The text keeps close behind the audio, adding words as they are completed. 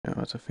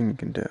That's a thing you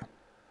can do.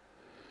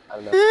 I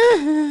don't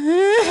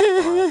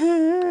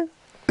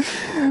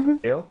know.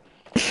 Real?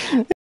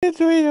 It's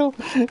real.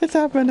 It's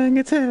happening.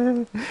 It's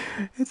here.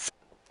 It's.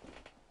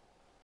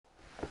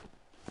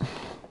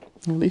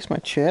 At least my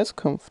chair's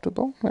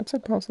comfortable. That's a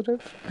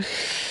positive.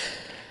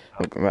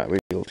 Look at that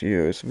wheel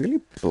view. It's really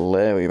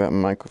blurry, that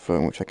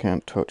microphone, which I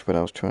can't touch, but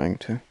I was trying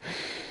to.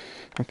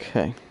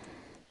 Okay.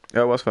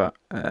 Oh, what's that?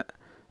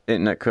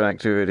 Internet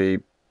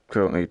connectivity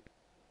currently.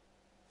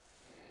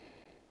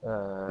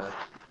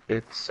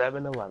 It's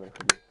 7:11 for me.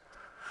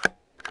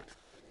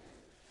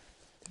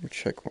 Let me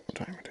check what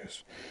time it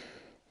is.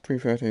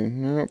 3:30.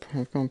 Nope,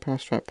 I've gone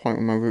past that point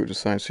when my router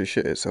decides to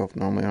shit itself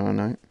normally on a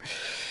night.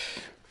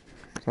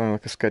 It's only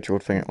like a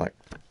scheduled thing at like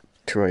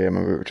 2 AM,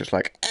 my router just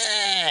like,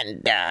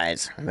 and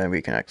dies. And then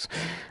reconnects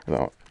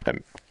about a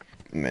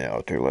minute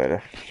or two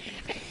later.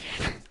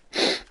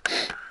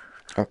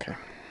 Okay.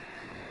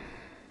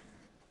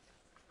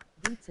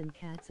 Boots and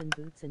cats and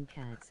boots and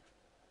cats.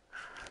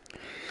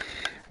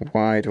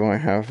 Why do I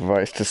have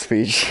voice to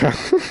speech?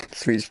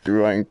 Speech to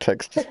writing,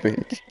 text to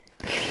speech.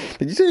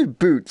 Did you say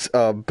boots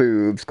are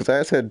boobs? Because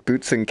I said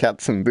boots and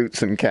cats and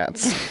boots and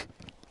cats.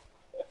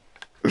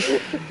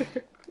 At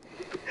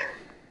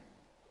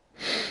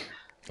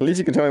least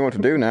you can tell me what to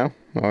do now,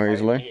 more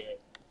easily.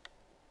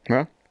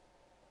 Well?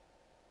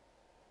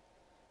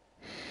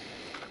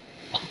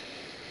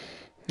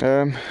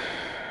 I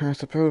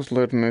suppose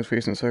load the most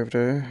recent save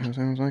data.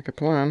 Sounds like a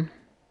plan.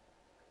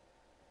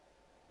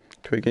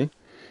 Twiggy,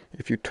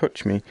 if you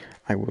touch me,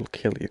 I will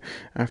kill you.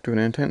 After an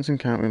intense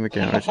encounter in the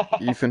garage,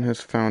 Ethan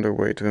has found a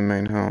way to the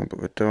main hall, but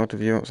the door to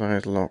the outside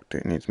is locked.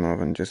 It needs more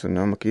than just a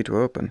normal key to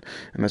open.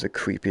 And there's a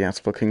creepy-ass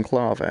fucking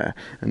claw there.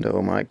 And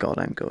oh my god,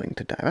 I'm going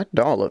to die. That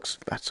door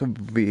that's a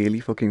really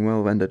fucking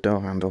well-rendered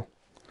door handle.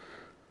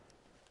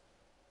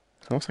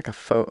 It's almost like a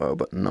photo,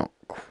 but not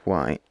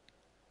quite.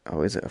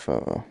 Oh, is it a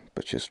photo?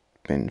 But just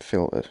been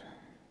filtered.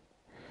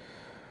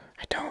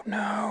 I don't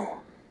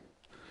know.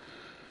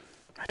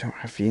 I don't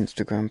have the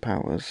Instagram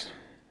powers.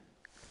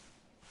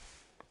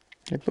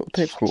 Did you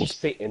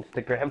say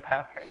Instagram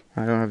power?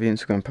 I don't have the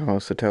Instagram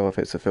powers to tell if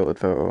it's a filtered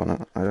photo or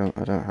not. I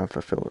don't have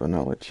the filter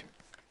knowledge.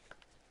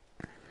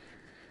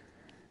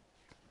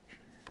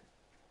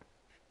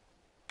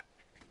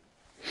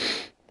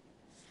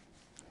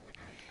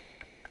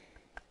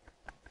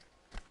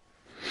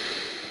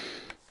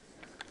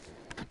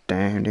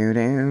 Down do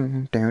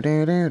do down do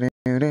do do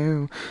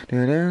do do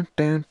do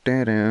do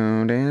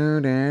do do do.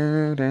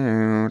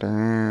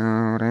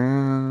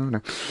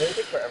 Did it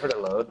take forever to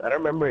load? I don't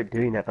remember it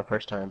doing that the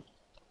first time.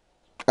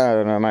 I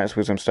don't know, might as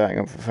well I'm starting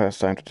up for the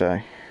first time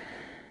today.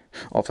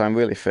 Also, I'm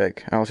really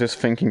thick. I was just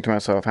thinking to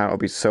myself how it would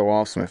be so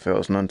awesome if it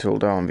was an Until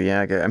Dawn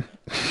VR game.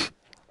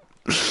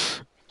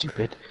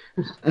 Stupid.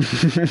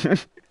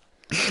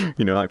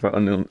 You know, like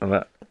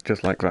that,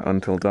 just like that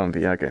Until Dawn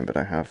VR game that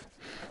I have.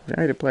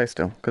 I need to play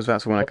still, because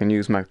that's when I can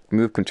use my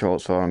move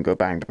controls for and go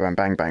bang, bang,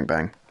 bang, bang,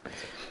 bang.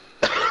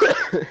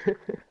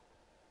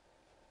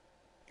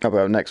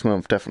 About next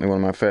month, definitely one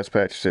of my first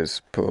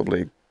purchases,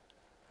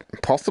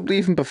 possibly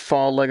even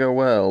before Lego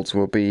Worlds,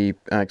 will be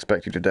I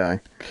Expect You to Die.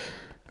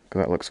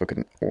 Because that looks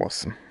fucking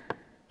awesome.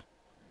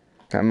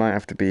 I might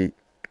have to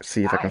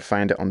see if I can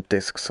find it on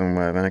disc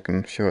somewhere, then I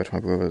can show it to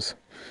my brothers.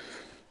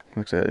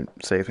 Like I said,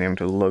 save me having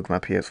to lug my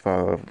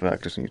PS4 over that, I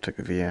just need to take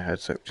a VR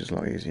headset, which is a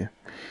lot easier.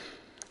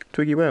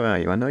 Twiggy, where are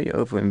you? I know you're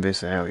over in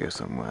this area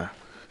somewhere.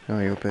 Oh,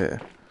 you're up here.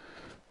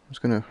 I'm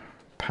just gonna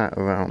pat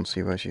around and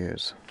see where she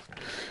is.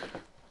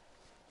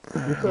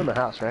 You're still in the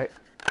house, right?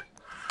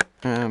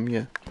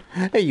 Yeah.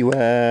 Hey, you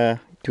are,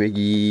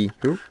 Twiggy.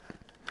 Ooh.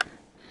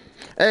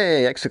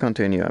 Hey, extra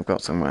continue, I've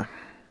got somewhere.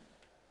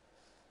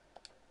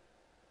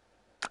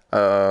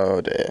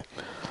 Oh dear.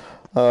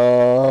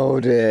 Oh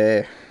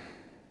dear.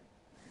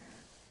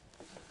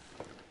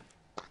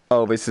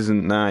 Oh, this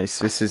isn't nice.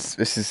 This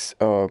is,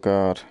 oh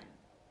god.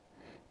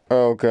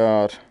 Oh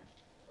god.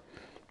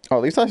 Oh,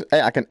 at least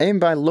I can aim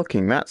by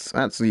looking.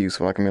 That's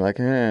useful. I can be like,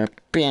 bang,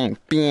 bang,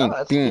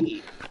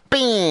 bang,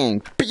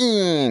 bang,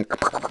 bang.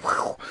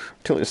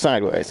 Tilt it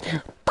sideways.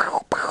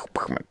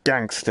 I'm a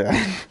gangster.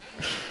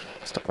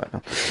 Stuff like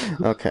that.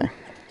 Okay.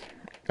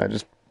 That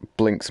just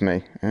blinks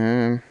me.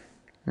 Maybe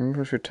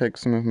I should take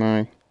some of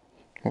my...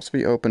 What's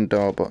the open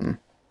door button?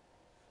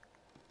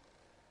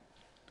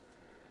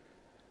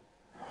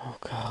 Oh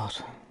god.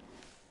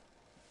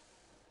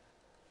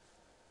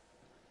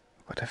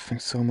 But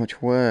everything's so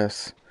much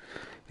worse.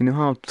 You know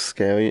how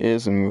scary it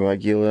is and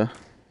regular?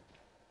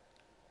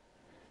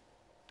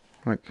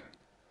 Like,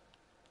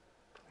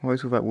 what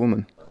is with that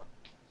woman?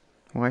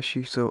 Why is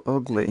she so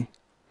ugly?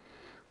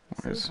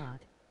 So hot.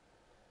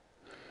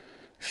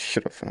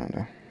 Shut up,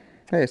 Fernando.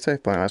 Hey,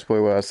 save point. That's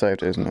probably where I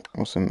saved it, isn't it?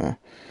 What's in there?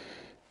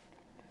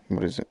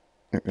 What is it?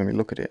 Let me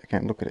look at it. I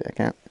can't look at it. I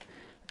can't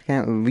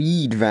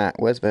read that.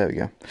 There we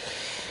go.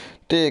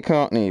 Dear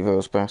Courtney,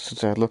 those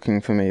bastards are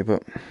looking for me,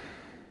 but...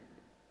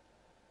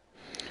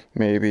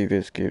 Maybe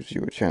this gives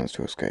you a chance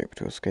to escape.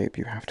 To escape,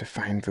 you have to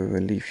find the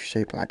relief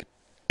shaped like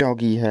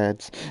doggy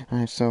heads.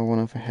 I saw one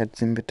of the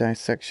heads in the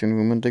dissection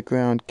room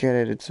underground. Get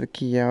it, it's the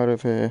key out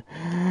of here.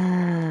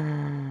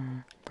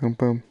 Boom,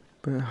 boom.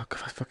 Oh, God,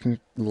 that fucking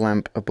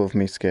lamp above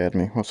me scared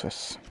me. What's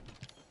this?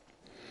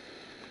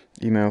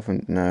 Email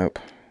from... Nope.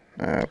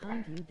 Nope.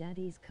 Behind you,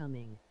 daddy's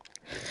coming.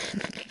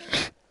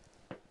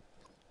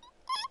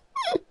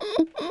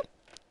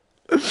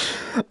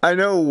 I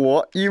know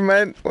what you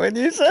meant when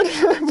you said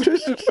that, but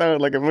it just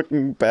sounded like a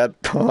fucking bad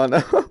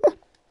porno.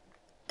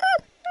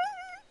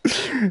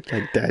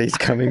 Like daddy's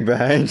coming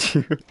behind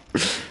you.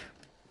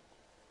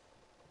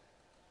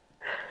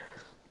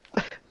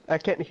 I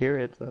can't hear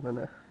it, so I don't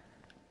know.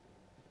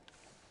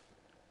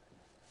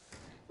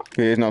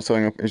 He's not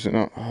showing up, is it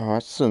not? Oh,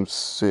 that's some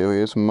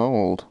serious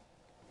mold.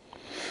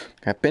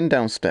 I've been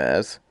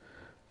downstairs.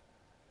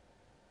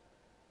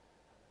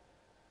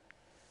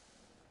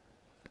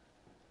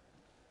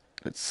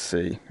 Let's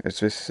see. Is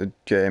this a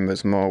game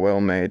that's more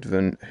well made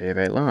than Here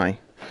They Lie?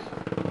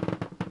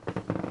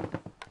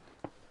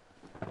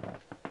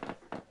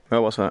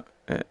 Oh, what's that?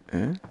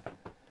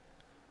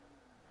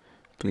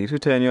 Please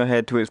return your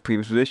head to its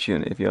previous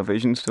position. If your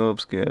vision's still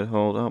obscured,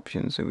 hold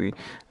options. So we...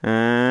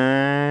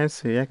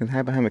 see, I can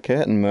hide behind the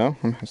curtain, though.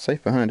 I'm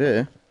safe behind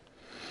here.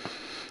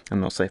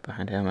 I'm not safe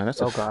behind here, man.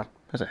 That's Oh, God.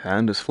 That's a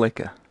horrendous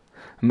flicker.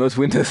 And those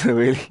windows are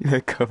really...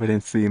 they're covered in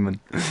semen.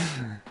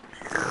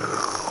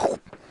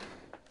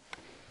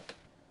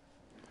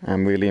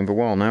 I'm really in the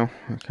wall now.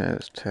 Okay,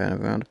 let's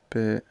turn around a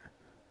bit.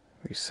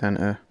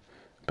 Recenter.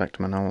 Back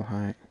to my normal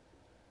height.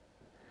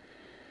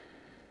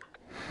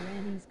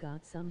 Granny's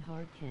got some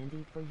hard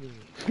candy for you.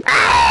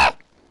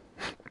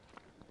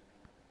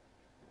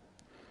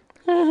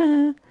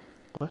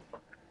 What?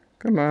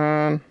 Come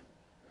on.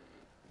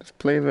 Let's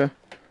play the...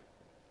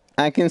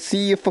 I can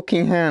see your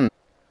fucking hand.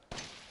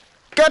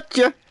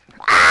 Gotcha!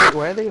 Wait,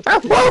 why are they...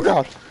 Oh,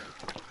 God!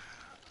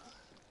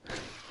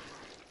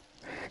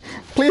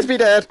 Please be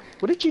dead.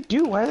 What did you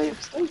do? Why are they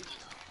upstairs?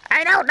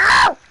 I don't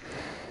know!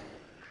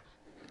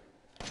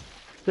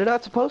 They're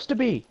not supposed to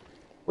be.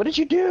 What did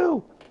you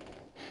do?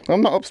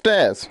 I'm not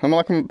upstairs. I'm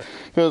like...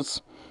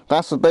 Because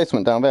that's the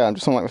basement down there. I'm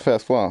just on like the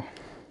first floor.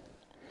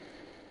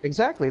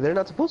 Exactly, they're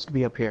not supposed to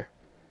be up here.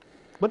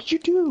 What did you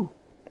do?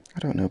 I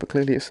don't know, but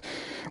clearly it's...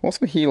 What's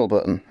the heal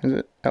button? Is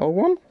it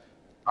L1?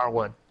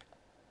 R1.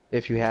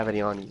 If you have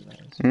any on you, that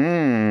is.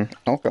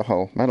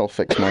 Alcohol. That'll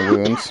fix my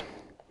wounds.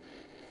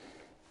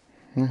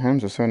 My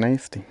hands are so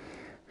nasty.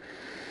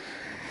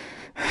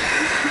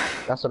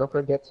 Also, don't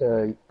forget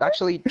to...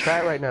 Actually,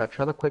 try it right now.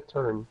 Try the quick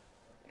turn.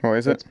 What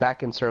is It's it?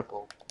 back in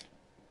circle.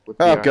 With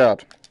Oh, VR.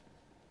 God.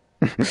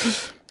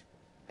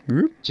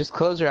 Whoop. Just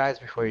close your eyes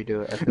before you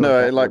do it. I feel No,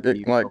 that it like would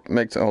be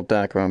makes it all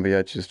dark around the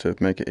edges to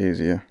make it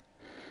easier.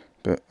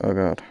 But oh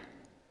God.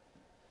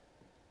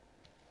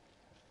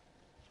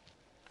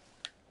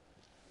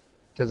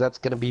 because that's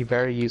going to be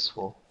very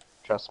useful.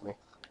 Trust me.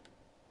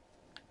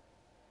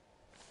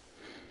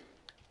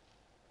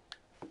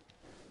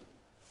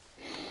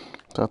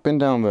 So I've been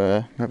down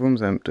there. That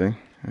room's empty.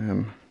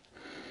 How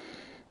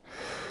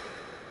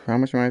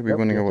much am I be Nope,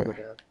 running you have to away?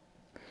 go down.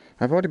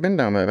 I've already been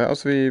down there. That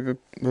was the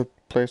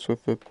place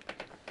with the...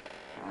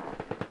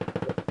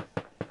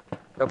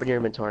 Open your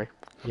inventory.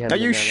 Are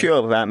haven't you been down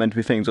sure that meant to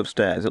be things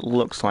upstairs? It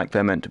looks like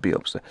they're meant to be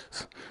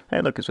upstairs.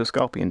 Hey, look, it's a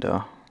scorpion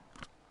door.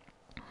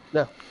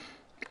 there. No.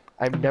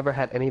 I've never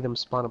had any of them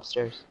spawn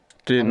upstairs.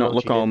 Did I it don't know not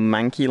what look you all did.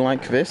 manky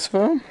like this,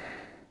 though?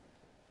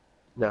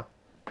 No.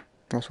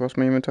 What's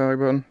my inventory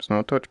button? It's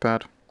not a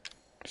touchpad.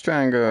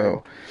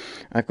 Strangle.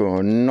 I got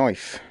a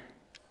knife.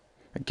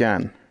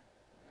 Again.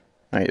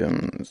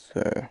 Items.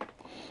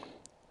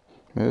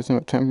 Medicine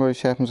that temporarily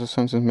sharpens the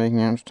senses, making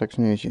arms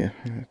protection easier.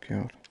 Oh,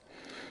 God.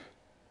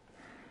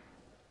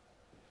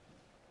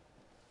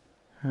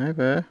 Hi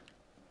there.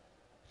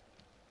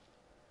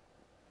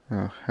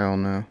 Oh, hell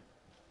no.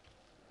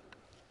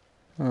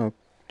 Oh,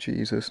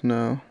 Jesus,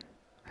 no.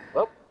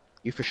 Well,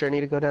 you for sure need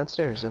to go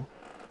downstairs then.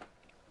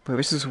 But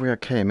this is where I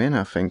came in,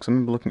 I think. 'Cause I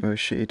remember looking at those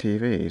shitty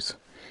TVs.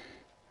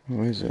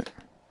 What is it?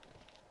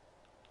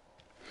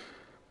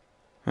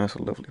 That's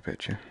a lovely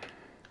picture.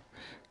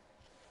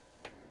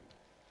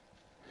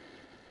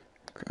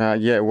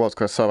 Yeah, it was,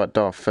 because I saw that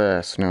door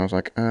first, and I was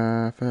like,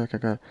 fuck, I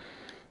got...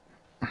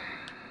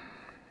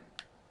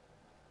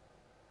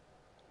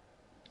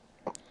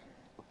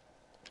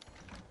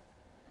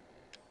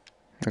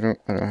 I don't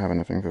have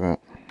anything for that.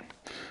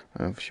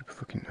 Oh, she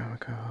fucking... Oh, my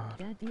God.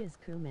 Daddy is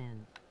cool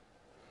man.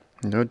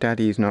 No,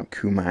 Daddy is not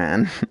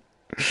Kuman.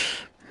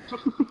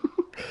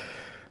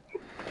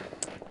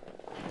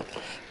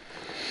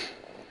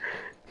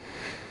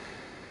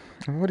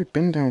 I've already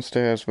been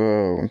downstairs,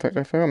 though. In fact,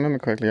 if I remember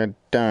correctly, I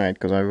died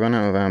because I ran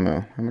out of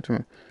ammo. How much am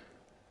I?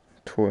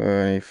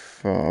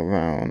 24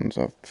 rounds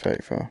of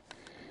 34.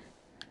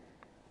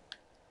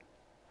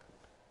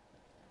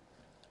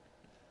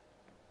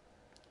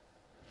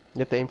 You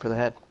have to aim for the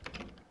head.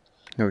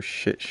 Oh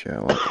shit,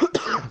 Sherlock.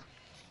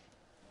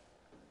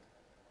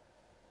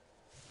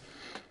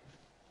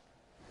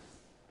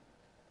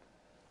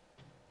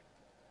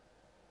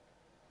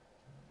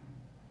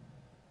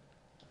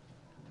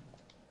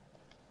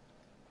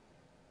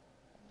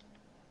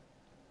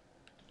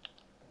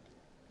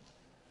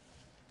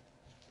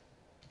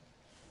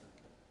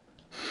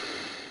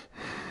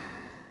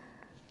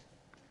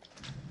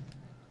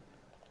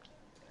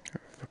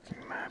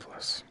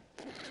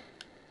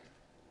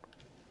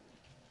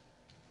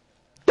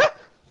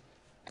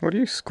 What are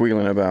you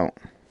squealing about?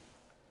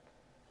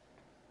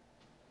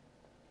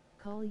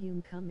 Call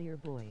you come here,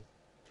 boy.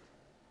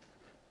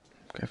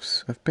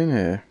 I've been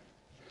here.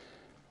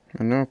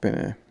 I know I've been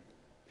here.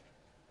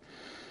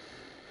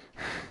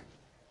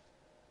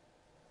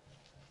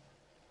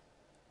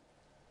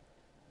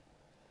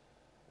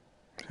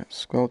 Is that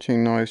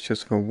squelching noise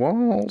just for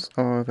walls,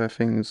 or are there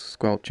things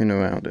squelching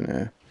around in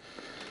here?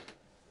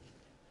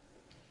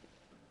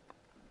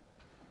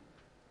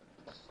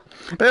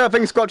 There are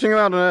things squelching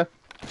around in here!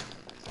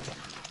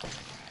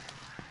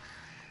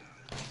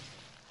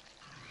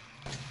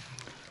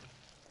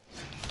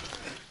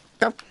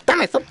 God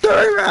damn it, stop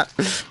doing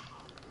that!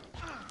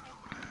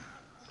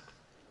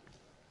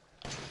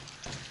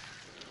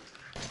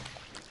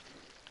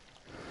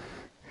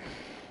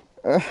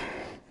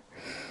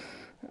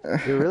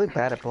 You're really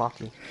bad at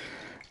blocking.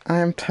 I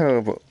am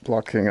terrible at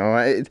blocking,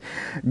 alright?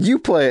 You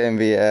play it in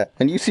the air,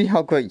 and you see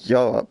how great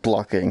you're at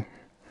blocking.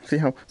 See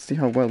how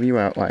well you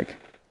are at, like,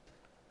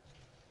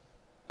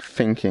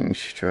 thinking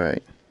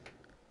straight.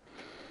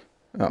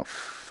 Oh,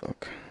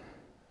 fuck.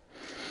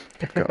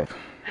 Pick up.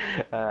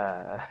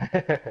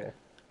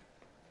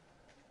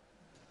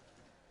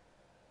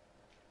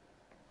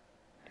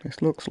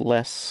 This looks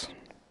less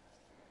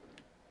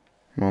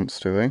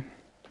monstery.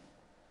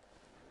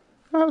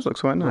 Oh, this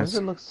looks quite Why nice. does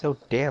it look so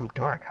damn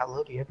dark? How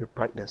low do you have your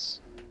brightness?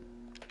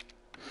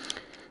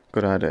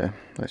 Good idea.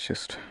 Let's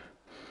just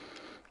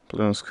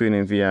put it on screen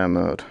in VR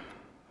mode.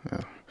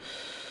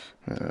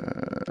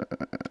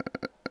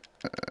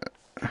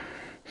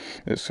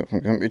 This something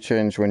can be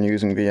changed when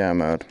using VR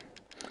mode.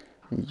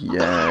 Yay!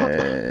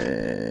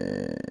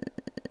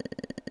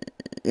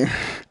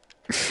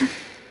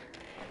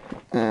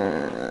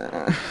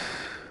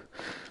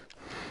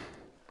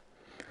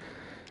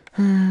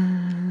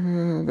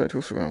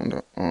 Virtual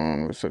surround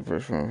on with set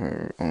virtual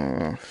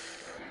on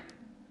off.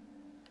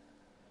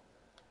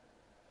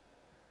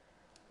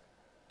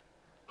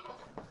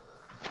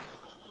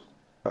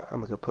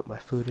 I'm gonna go put my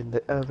food in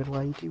the oven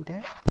while you do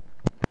that.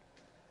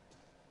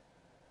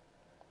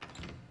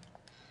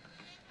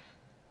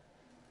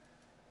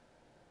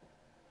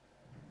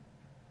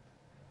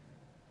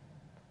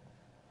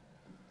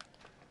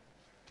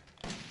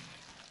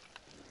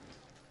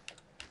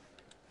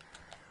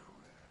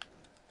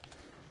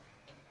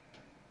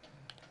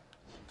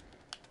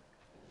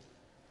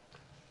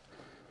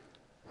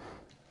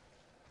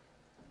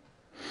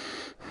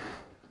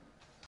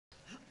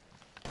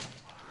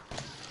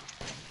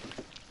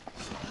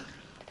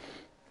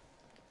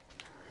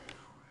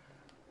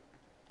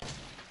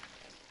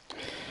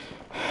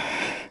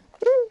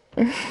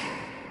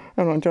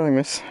 I'm not enjoying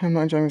this. I'm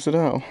not enjoying this at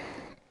all.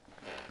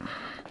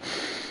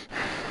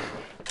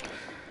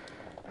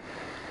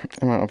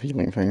 Amount of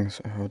healing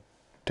things. Oh,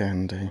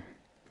 dandy.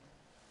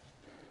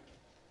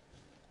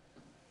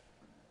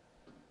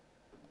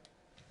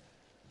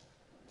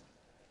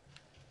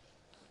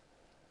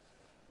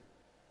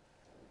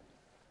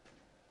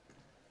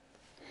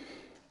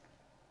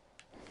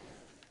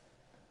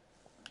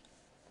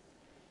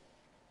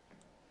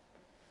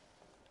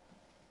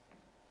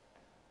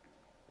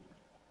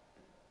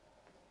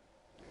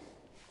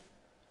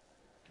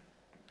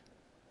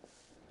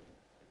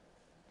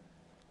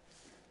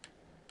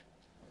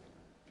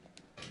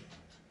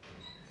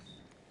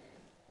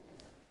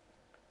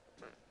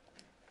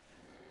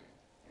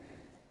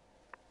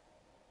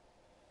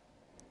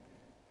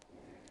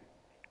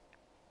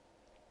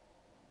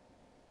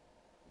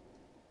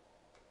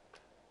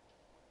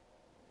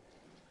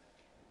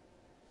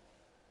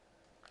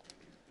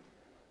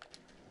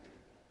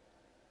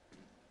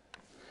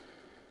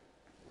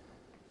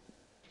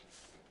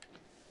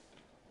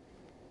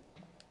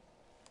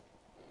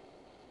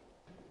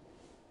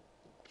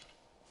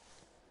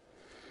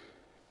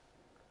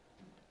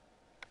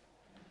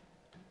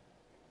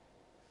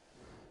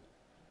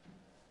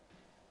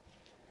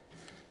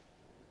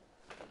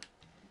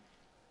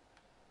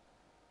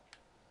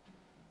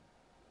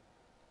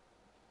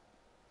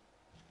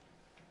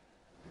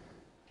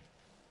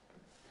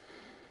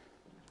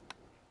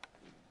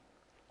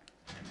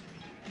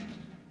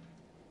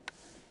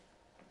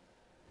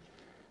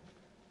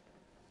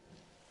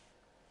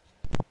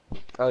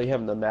 Oh, you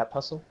having the map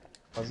puzzle?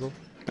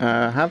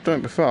 I have done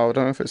it before. I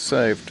don't know if it's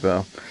saved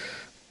though.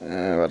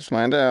 Let's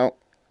find out.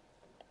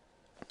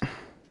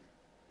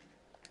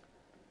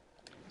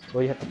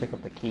 Well, you have to pick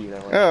up the key though.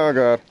 Right? Oh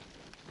god.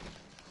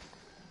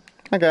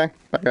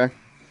 Okay.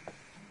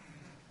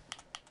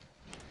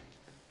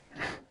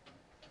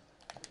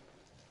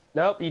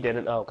 Nope, you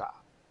didn't. Oh god.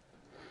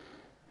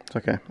 It's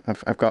okay.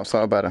 I've got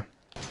sort of better.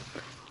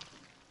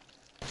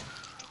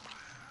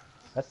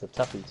 That's the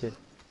toughie too.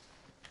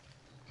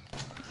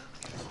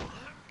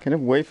 Get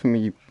away from me,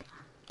 you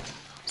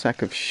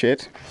sack of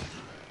shit.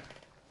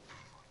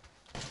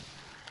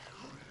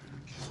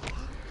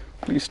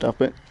 Please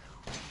stop it.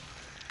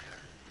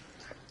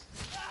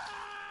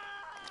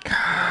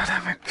 God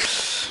damn it.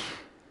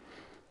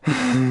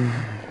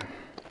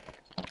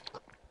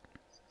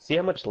 See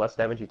how much less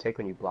damage you take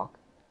when you block?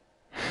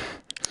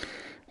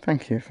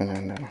 Thank you,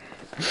 Fernando.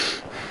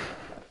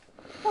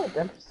 Oh,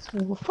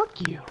 Well,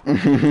 fuck you.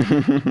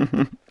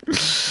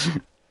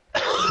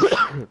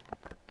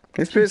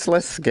 This bit's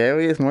less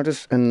scary, it's more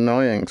just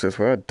annoying, because it's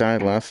where I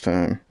died last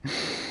time.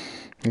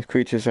 These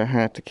creatures are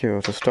hard to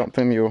kill. To stop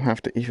them, you will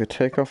have to either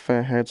take off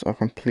their heads or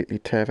completely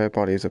tear their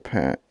bodies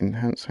apart.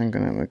 Enhanced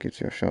handgun ammo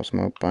gives your shots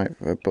more bite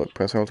for a bullet.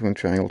 Press Alt and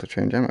triangle to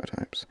change ammo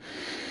types.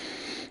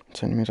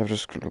 Enemies have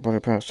just body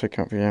parts, take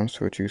out the arms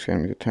to reduce the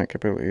enemy's attack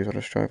abilities or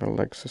destroy their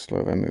legs to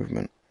slow their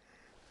movement.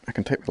 I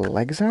can take the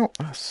legs out?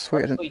 Oh,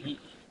 sweet. Honestly,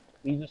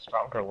 he's a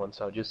stronger one,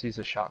 so just use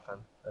a shotgun.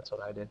 That's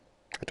what I did.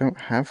 I don't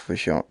have the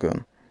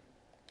shotgun.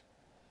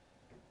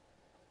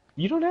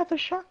 You don't have the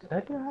shotgun.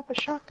 I don't have a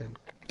shotgun.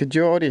 Did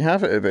you already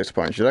have it at this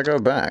point? Should I go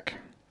back?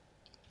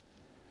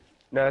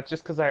 No, it's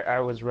just because I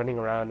was running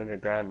around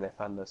underground and I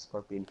found the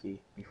scorpion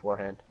key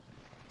beforehand.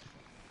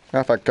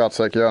 Oh, for God's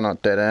sake, you're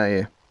not dead, are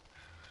you?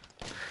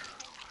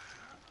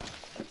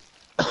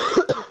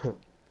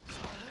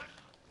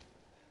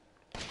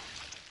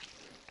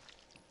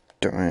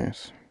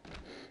 Dumbass.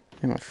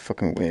 You're not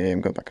fucking way. I'm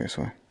going back this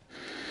way.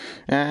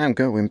 I'm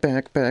going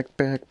back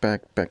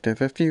to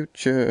the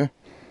future.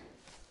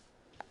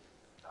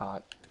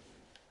 Hot.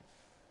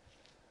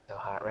 So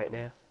hot right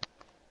now.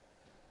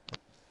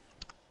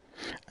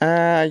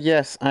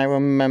 Yes, I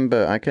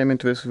remember. I came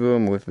into this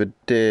room with the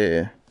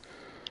deer.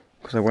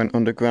 Because I went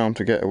underground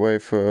to get away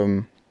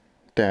from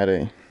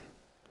Daddy.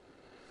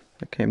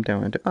 I came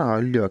down and... Oh,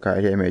 look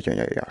at him, isn't he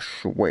a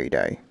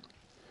sweetie?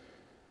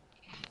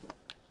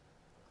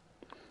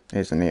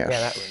 Isn't he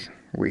a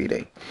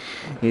sweetie?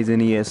 Isn't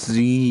he a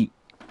sweet?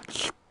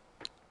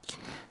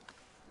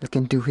 Look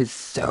into his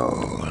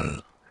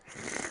soul.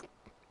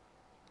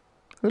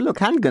 Oh, look,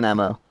 handgun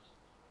ammo.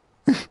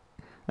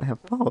 I have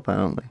 4,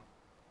 apparently.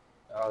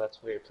 Oh,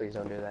 that's weird. Please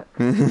don't do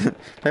that.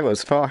 There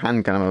was 4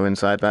 handgun ammo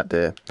inside that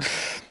deer.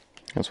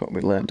 That's what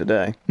we learned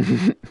today.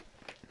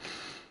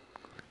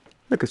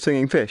 Look, a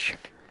singing fish.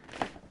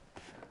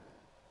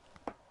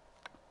 I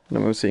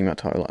remember seeing that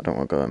toilet. I don't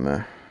want to go in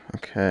there.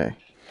 Okay.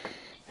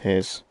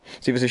 Here's...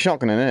 See, there's a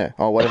shotgun in here.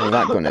 Or whatever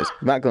that gun is.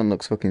 That gun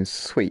looks fucking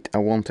sweet. I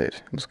want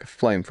it. It looks like a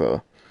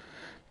flamethrower.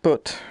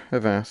 But,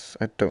 alas,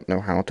 I don't know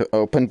how to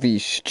open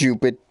these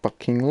stupid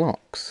fucking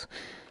locks.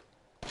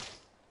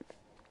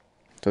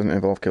 Doesn't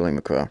involve killing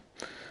the crow.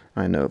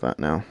 I know that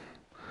now.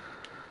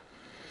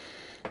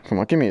 Come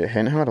on, give me a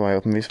hint. How do I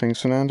open these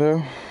things,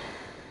 Fernando?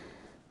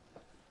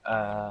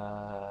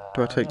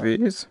 Do I take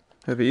these?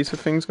 Are these the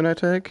things that I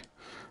take?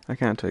 I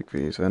can't take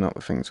these. They're not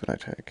the things that I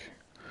take.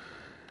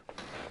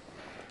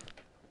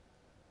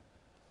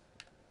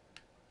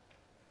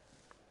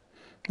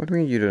 What do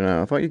you mean you don't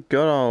know? I thought you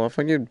got all. I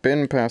thought you'd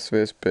been past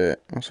this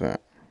bit. What's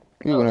that?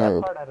 Oh,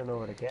 that part I don't know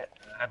where to get.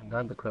 I haven't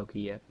gotten the crow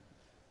key yet.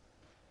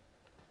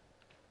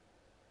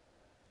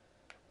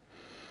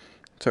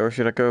 So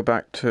should I go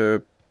back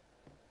to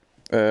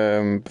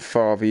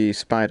for the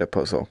spider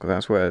puzzle? Because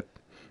that's where...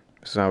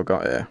 This is how I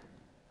got here.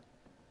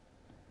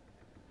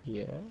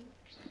 Yeah.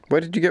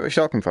 Where did you get the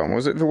shotgun from?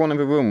 Was it the one in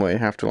the room where you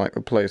have to, like,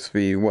 replace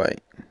the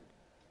weight?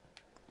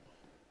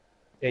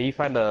 Yeah, you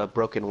find a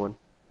broken one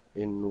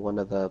in one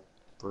of the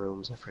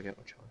rooms. I forget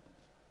which one.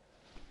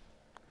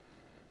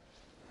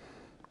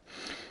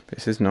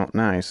 This is not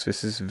nice.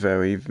 This is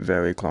very,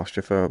 very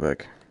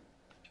claustrophobic.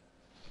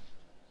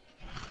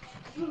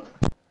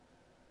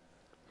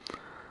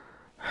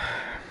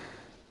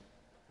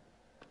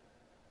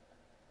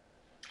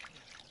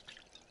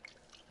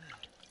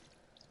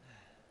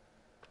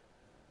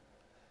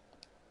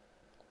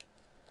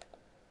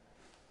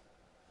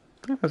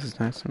 Oh, this is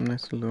nice. I'm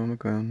nice and low on the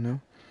ground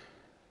now.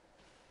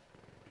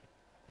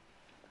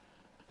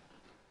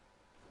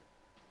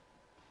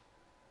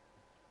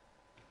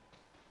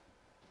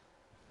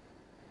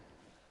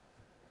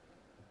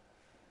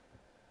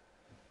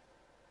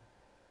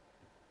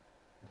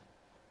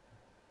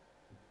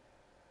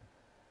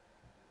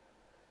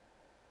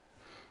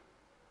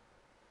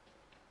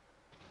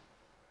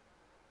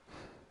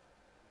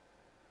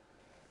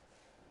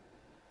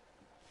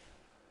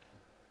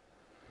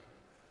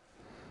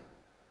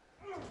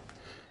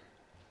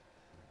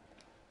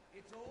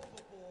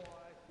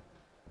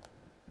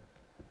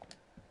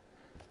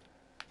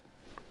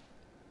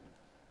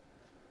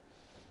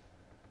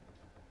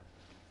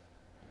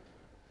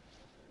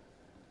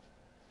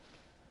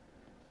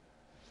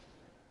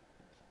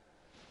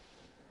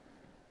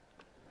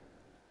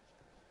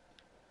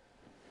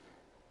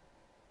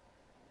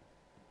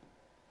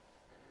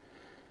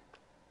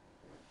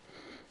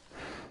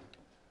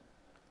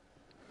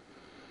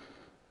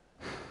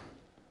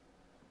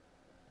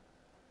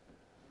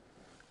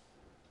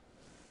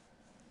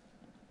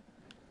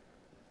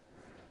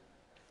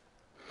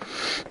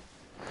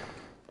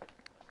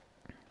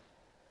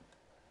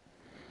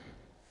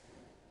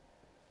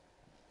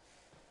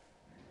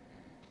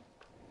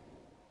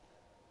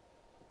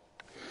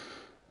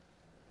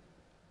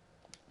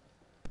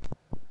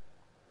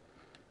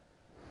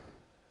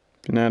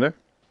 Fernando?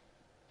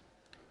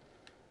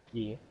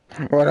 Yeah.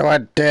 What do I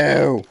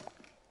do?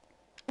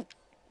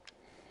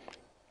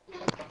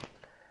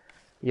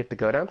 You have to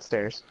go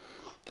downstairs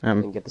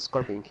and get the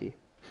scorpion key.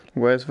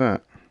 Where's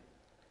that?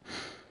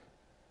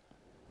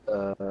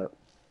 Uh,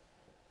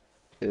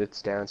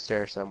 it's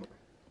downstairs somewhere.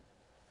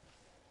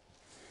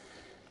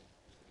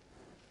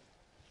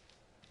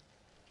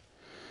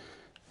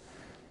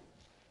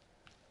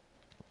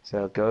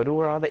 So go to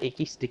where all the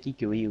icky, sticky,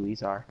 gooey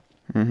ooies are,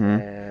 Mm-hmm.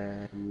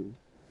 and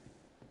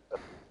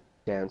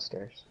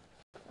downstairs.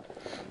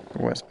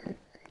 Where's...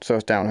 So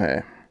it's down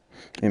here,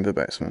 in the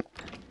basement.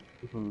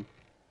 Mm-hmm.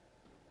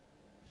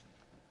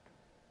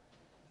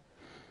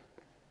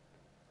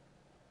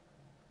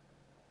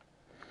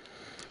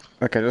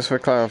 Okay, just for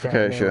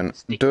clarification,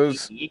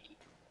 does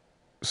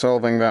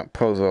solving that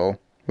puzzle,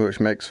 which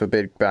makes the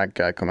big bad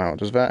guy come out,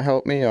 does that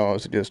help me, or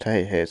is it just,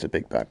 hey, here's a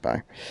big bad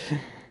guy?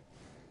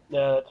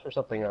 No, that's for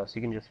something else.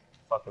 You can just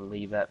fucking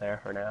leave that there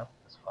for now.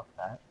 Just fuck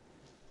that.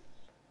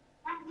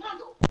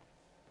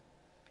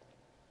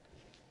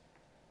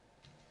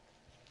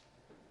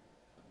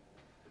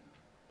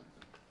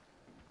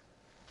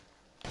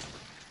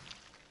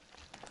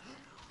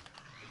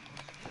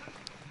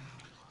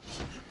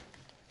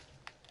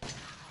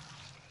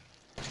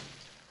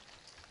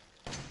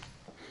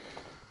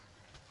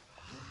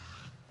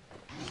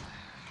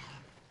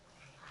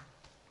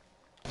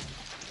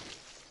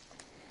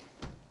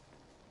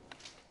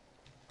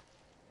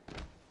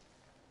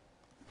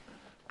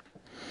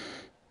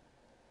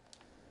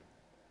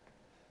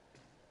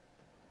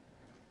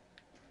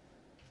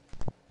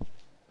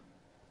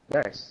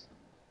 Nice.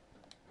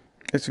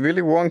 It's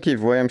really wonky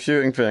the way I'm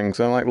shooting things.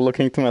 I'm like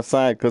looking to my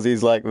side because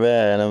he's like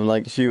there, and I'm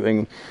like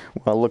shooting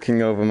while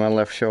looking over my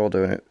left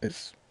shoulder, and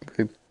it's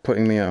really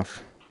putting me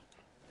off.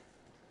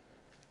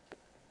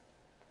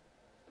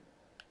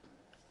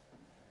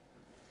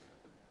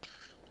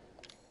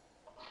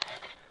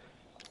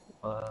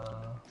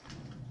 Of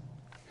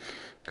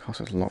course,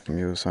 it's locked from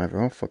the other side.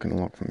 We're all fucking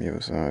locked from the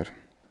other side.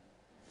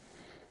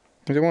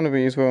 Is it one of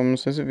these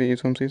rooms? Is it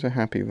these rooms? These are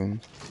happy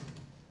rooms.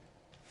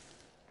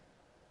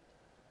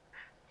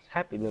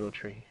 Happy little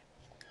tree.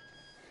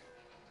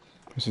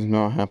 This is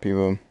not a happy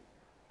room.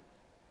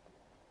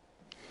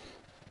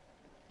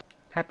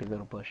 Happy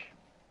little bush.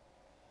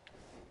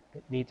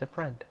 It needs a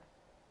friend.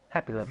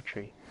 Happy little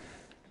tree.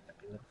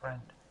 Happy little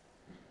friend.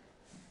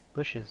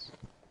 Bushes.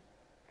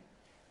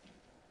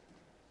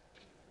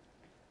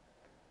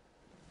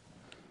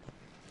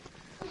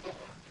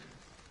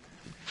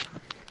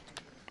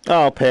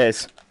 Oh,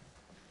 piss.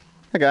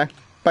 Okay.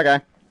 Bye,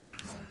 guy.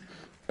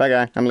 Bye,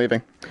 guy. I'm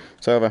leaving.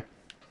 It's over.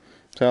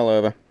 It's all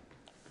over.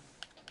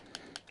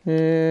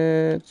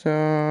 It's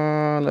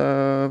all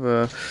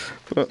over.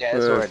 Yeah,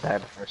 that's where I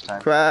died the first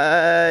time.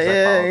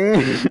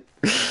 Crying.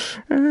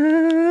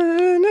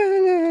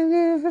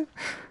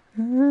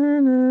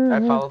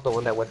 I followed the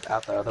one that went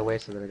out the other way,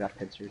 so then I got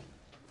pincered.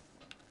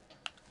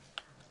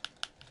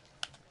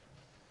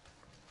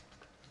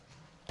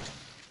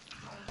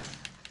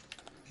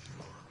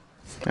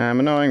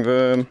 I'm annoying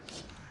them.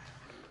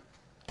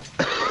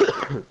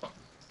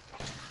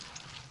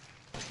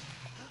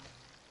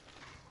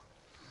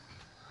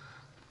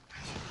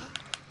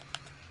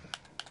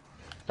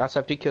 Also,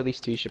 after you kill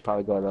these two, you should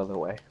probably go another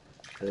way.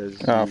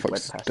 Because Oh, you fuck's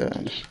went past dead.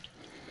 the key.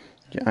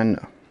 Yeah, I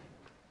know.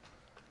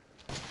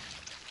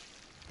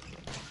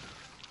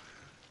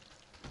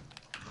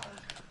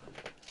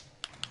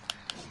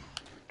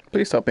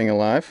 Please stop being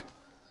alive.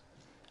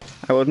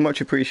 I would much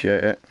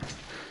appreciate it.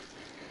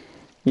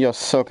 You're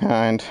so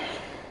kind.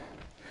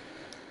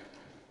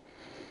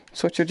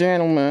 Such a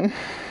gentleman.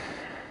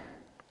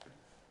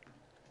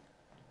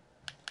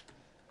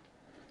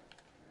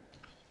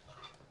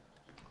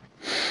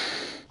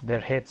 Their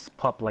heads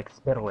pop like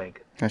Spittlewig.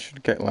 I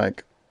should get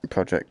like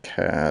Project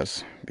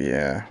Cars,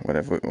 yeah,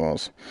 whatever it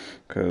was,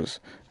 because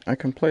I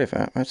can play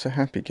that. That's a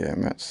happy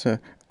game. That's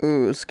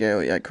ooh,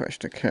 scary. I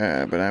crashed a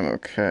car, but I'm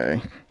okay.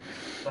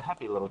 A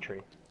happy little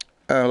tree.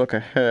 Oh, look, a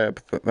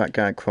herb that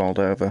guy crawled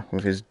over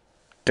with his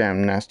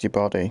damn nasty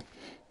body.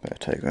 Better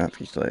take that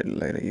for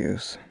later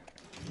use.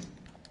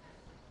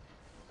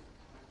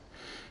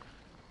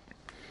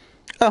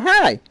 Oh,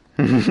 hi!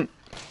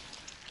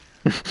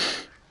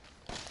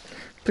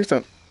 Please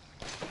don't.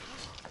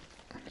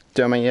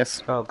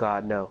 Dumbass. Oh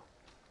god, no.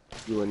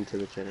 You went into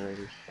the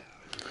generators.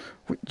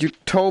 You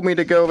told me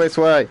to go this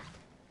way.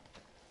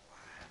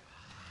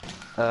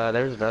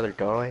 There's another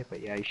doorway,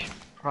 but yeah, you should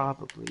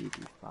probably be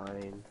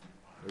fine.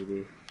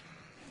 Maybe.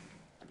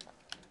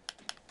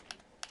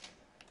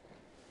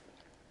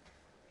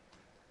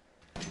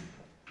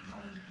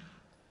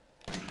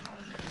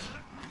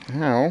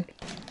 Ow.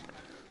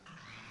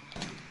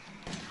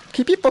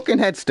 Keep your fucking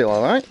head still,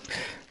 alright?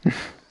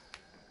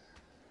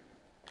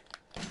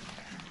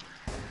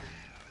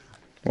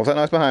 What's that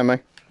noise behind me?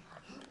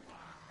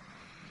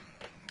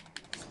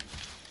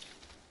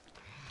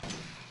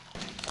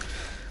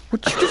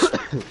 Would you just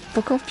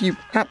fuck off, you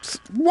apps?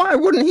 Why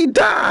wouldn't he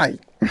die?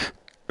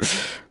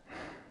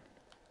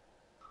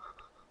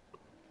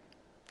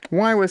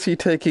 Why was he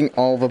taking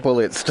all the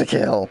bullets to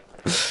kill?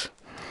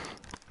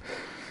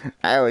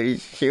 I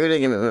was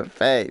shooting him in the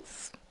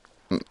face.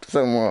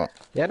 Somewhat.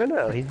 Yeah, I don't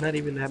know. He's not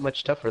even that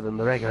much tougher than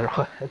the regular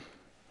one.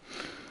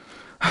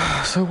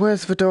 So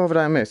where's the door that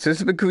I missed? This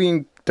is the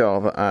green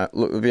door that I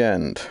looked at the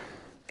end,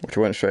 which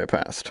I went straight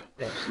past.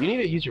 Yes, you need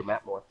to use your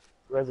map more.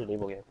 Resident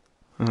Evil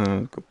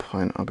game. Good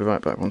point. I'll be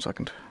right back. 1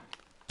 second.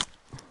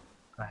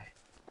 Right.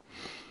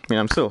 I mean,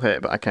 I'm still here,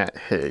 but I can't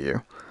hear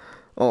you.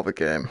 Or the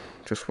game.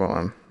 Just while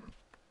I'm...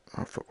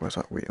 Oh, fuck, where's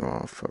that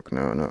Weevil? Oh, fuck,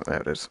 no, no,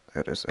 there it is.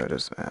 There it is, there it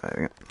is. There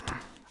we go.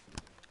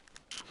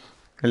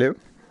 Hello?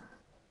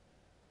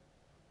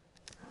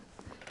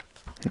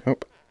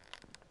 Nope.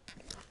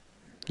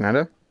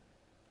 Nada?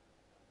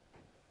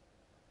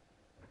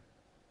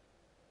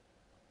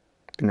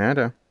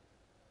 Nada.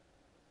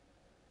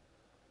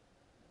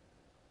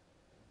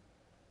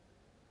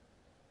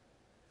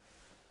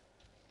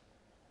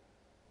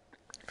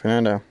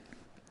 Fernando.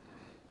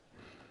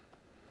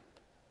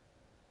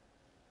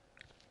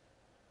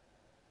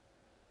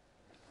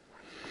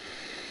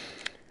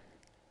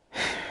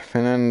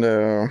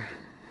 Fernando.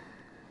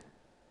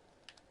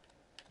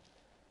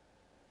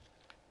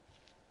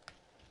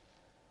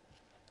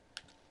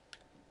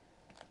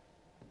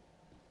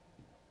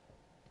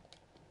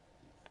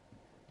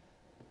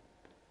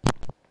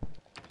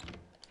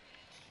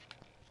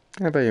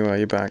 I bet you are.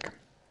 You're back.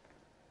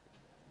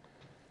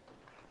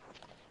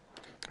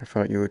 I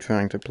thought you were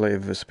trying to play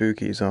the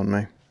spookies on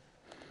me.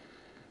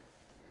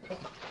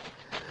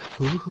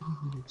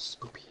 Ooh,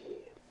 spooky.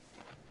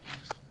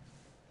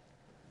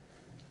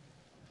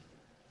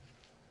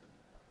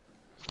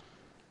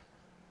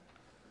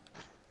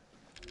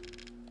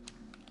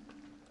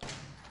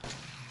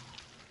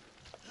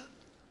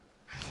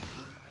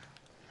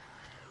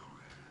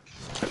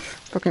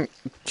 Fucking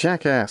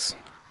jackass.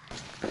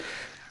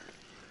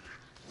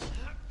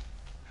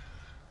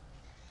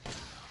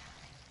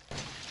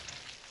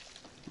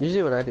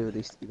 Usually what I do with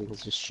these things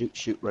is just shoot,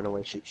 shoot, run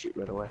away, shoot, shoot,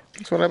 run away.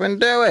 That's what I've been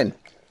doing.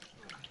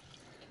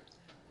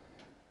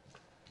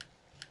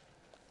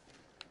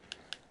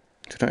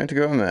 So I need to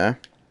go in there.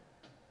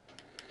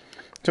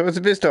 So it's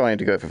this door I need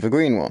to go for the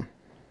green one.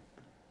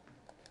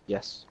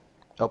 Yes.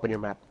 Open your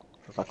map,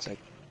 for fuck's sake.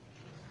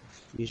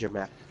 Use your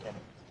map. Damn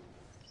it.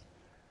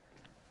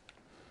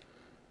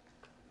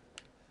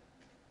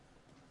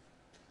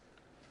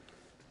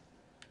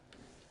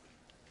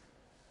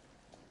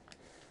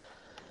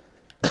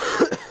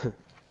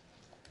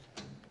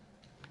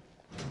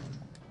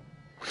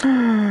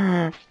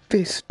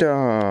 This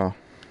door.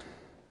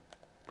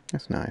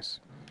 That's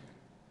nice.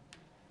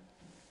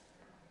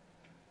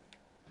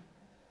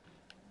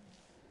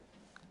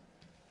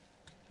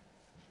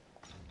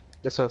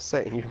 That's what I was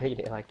saying, you're making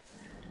it like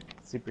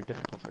super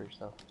difficult for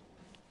yourself.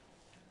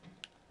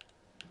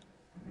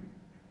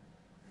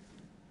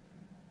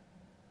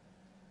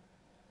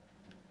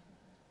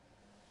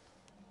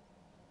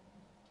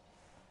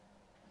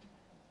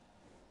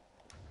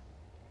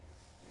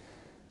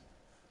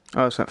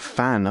 Oh, it's that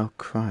fan. Oh,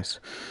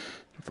 Christ.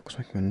 The fuck's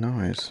making a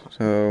noise?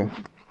 So...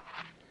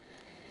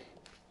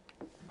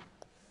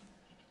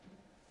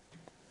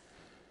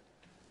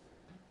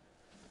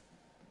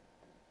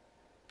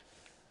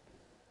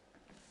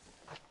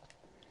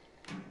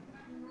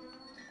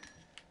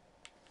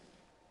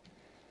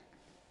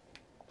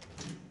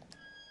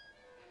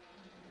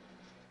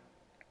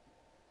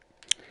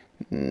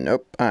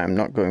 Nope, I'm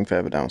not going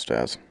further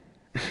downstairs.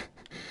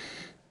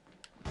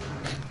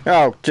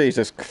 Oh,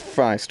 Jesus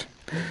Christ.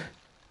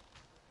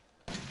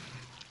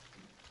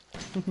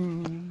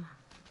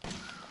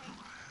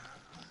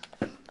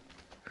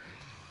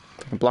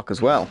 A block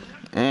as well.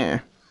 Eh.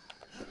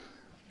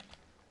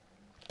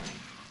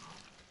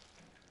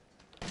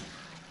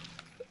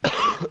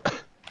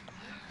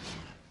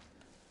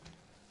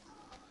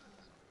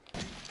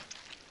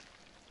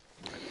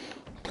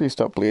 Please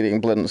stop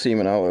bleeding blood and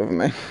semen all over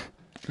me.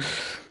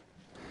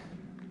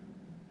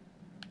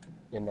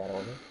 In that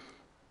order.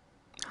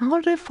 How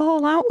did it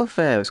fall out of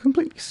there? It's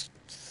completely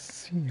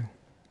sealed.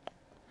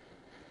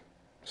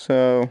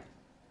 So...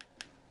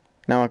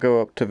 Now I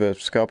go up to the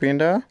scorpion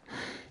door.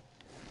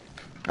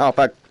 Oh,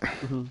 fuck.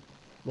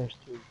 There's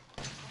two.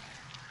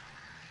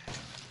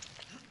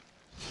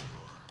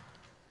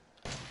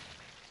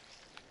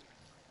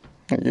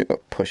 You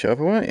got pushover,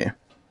 weren't you?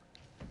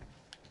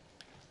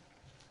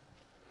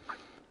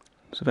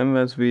 So then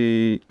there's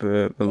the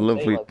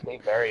lovely... They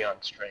vary on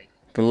strength.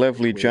 The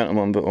lovely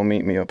gentleman that will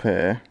meet me up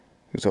here.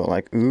 Who's all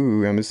like,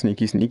 ooh, I'm a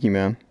sneaky, sneaky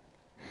man.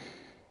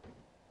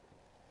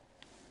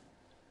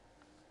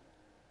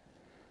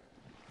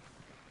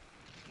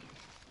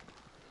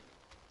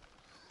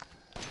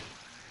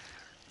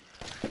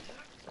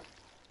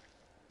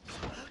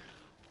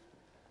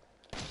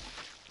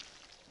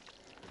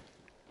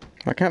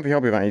 I can't be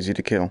hobby that easy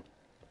to kill.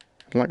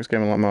 I'd like this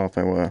game a lot more if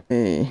they were.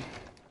 Hey.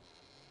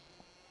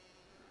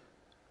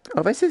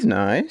 Oh, this is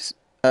nice.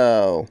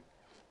 Oh.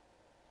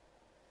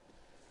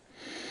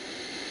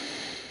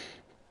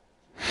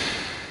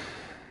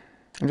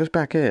 I'm just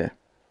back here.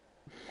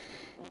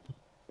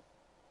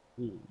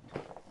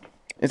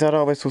 Is that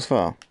all this was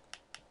for?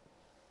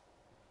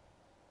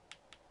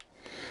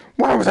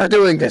 Why was I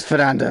doing this,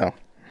 Fernando?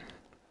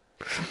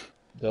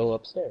 Go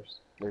upstairs.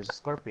 There's a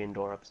scorpion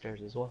door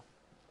upstairs as well.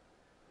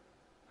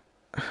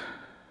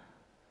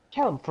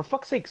 Callum, for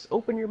fuck's sakes,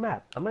 open your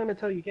map. I'm not gonna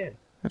tell you again.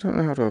 I don't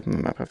know how to open the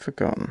map. I've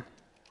forgotten.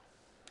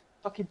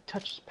 Fucking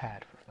touch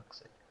pad, for fuck's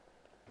sake.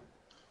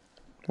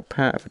 What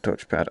part of a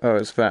touchpad? Oh,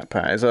 it's that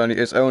part.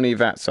 It's only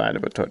that side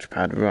of a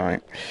touchpad,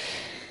 right?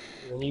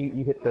 When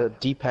you hit the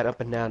D-pad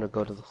up and down to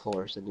go to the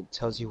floors, and it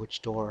tells you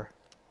which door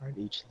are in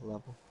each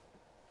level.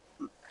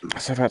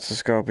 So that's the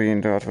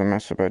scorpion door to the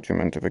master bedroom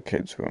and to the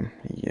kids' room.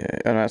 Yeah,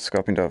 and that's the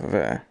scorpion door over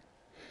there.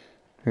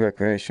 The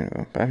recreation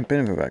room. But I haven't been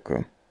in the rec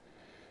room.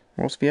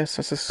 What's the yes?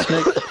 That's a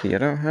snake key. I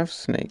don't have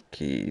snake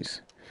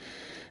keys.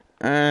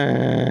 Go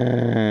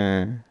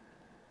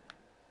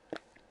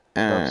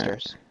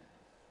upstairs.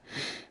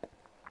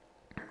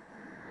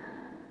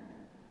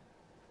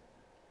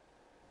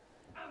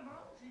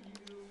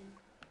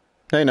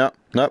 Hey, no.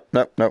 Nope,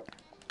 nope, nope.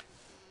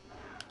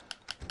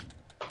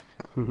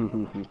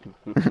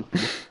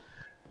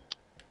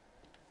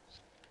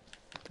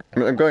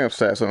 I'm going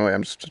upstairs anyway.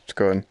 I'm just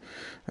going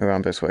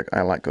around this way.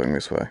 I like going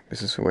this way.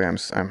 This is the way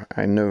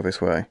I know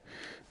this way.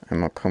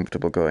 I'm more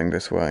comfortable going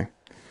this way.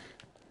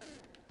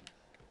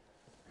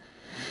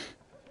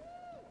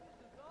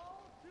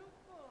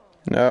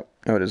 No,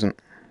 no it isn't.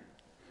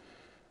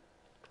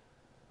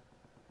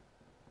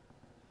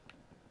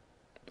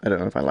 I don't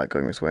know if I like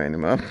going this way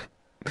anymore.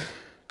 I'm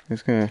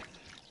just gonna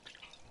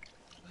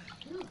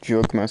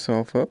jug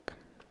myself up.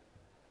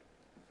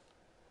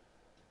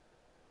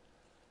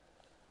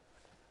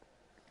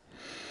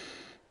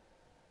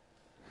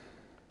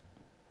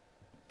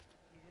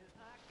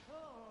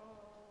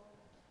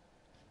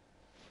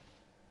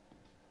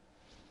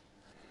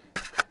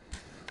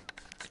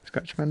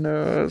 Scratch my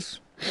nose.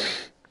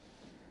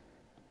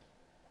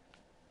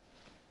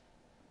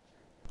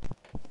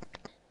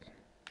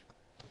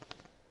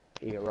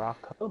 Here I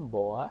come,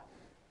 boy.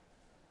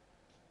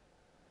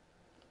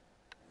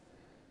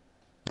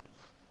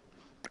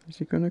 Is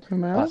he gonna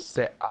come I out?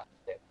 said,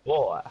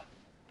 boy.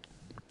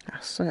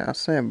 I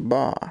say,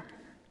 bar.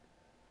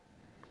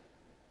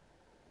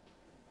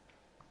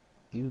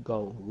 You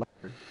go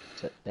learn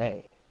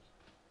today.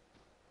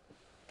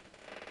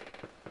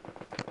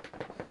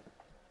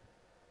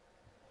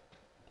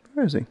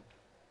 Where is he?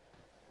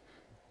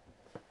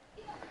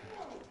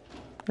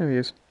 There he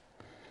is.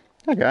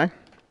 That guy.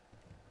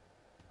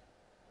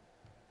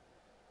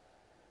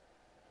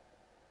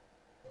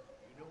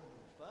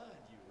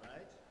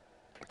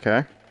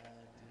 Okay.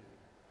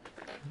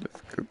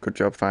 Good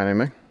job finding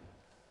me.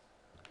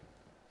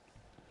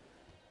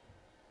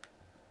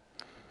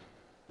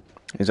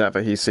 Is that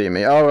for he see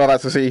me? Oh, well,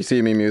 that's the he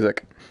see me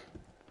music.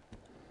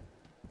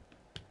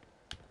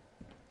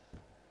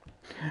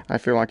 I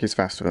feel like he's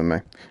faster than me.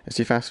 Is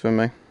he faster than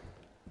me?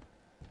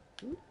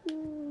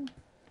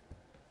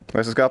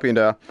 Where's the scorpion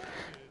door?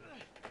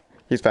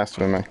 He's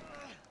faster than me.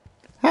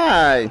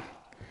 Hi!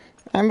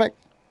 I'm that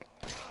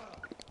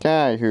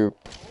guy who...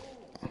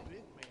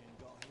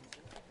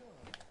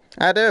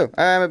 I do!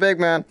 I am a big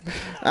man.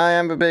 I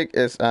am a big...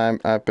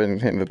 I've been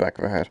hit in the back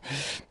of the head.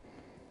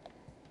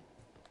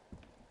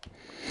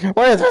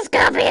 What is the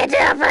scorpion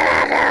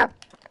doing?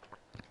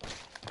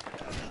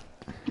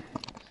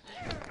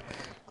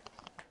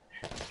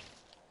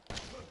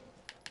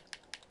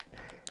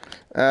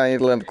 I need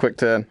to learn the quick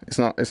turn. It's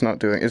not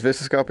doing... Is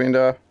this a scorpion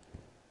door?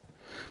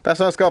 That's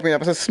not a scorpion door,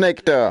 that's a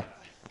snake door.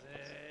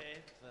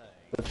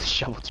 With the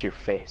shovel to your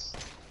face.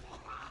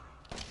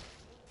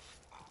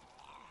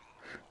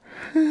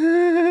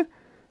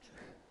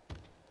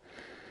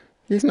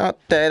 He's not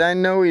dead. I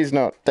know he's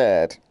not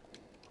dead.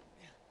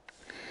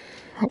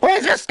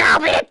 Where's the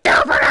scorpion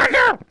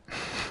door?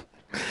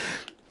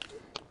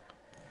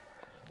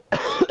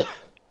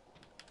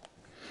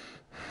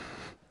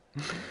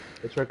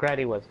 It's where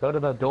Granny was. Go to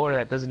the door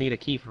that doesn't need a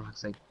key, for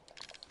fuck's sake.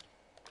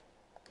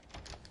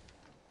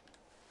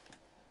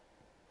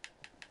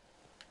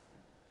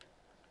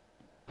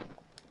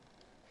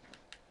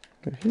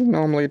 Did he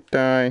normally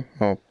die?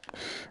 Oh,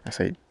 I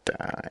say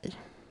die.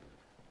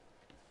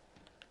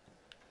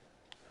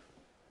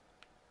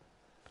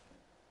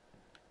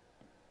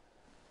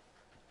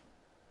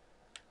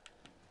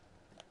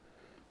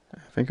 I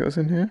think it was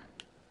in here.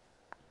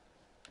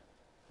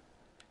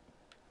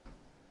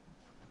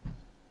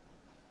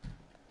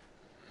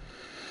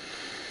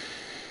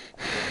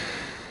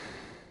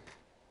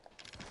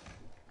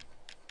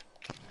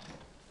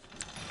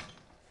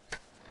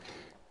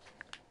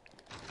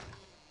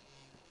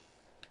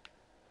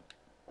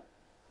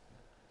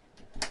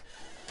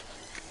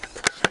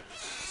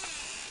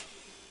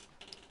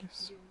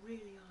 You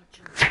really are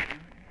jumping.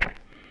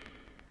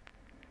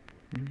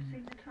 Have you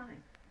seen the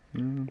time?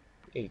 Mm,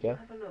 There you go.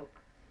 Have a look.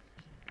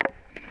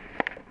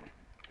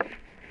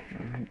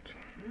 right.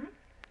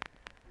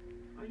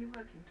 Are you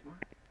working tomorrow?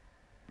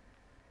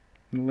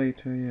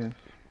 Later, yes.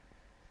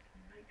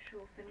 Make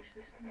sure finish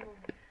this in the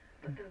morning.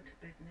 But go to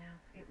bed now.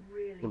 It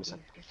really One is sec.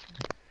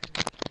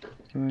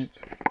 getting... Right.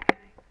 Okay.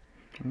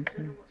 I Okay.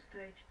 don't know what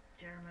stage,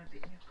 Jeremiah, but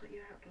you've got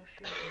your outdoor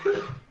shoes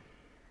on.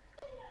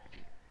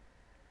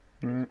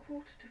 Right. It's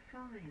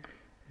 4:45.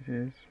 It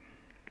is.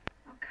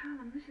 Oh,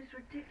 Callum, this is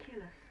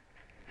ridiculous.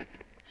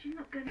 You're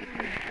not going to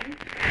leave.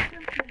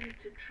 Don't tell you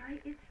to try.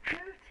 It's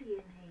dirty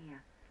in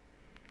here.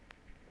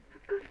 For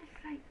goodness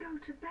sake, go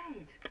to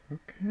bed.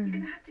 Okay. You're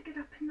going to have to get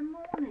up in the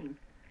morning.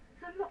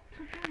 There's a lot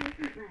to do,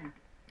 isn't there?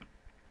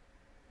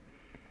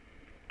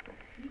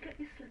 You get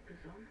your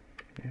slippers on.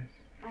 Yes.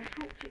 I'll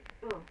talk to you.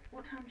 Oh,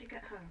 what time do you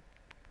get home?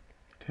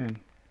 10. 10,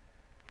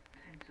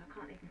 so I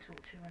can't even talk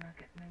to you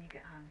when you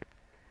get home.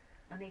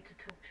 I need to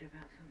talk to you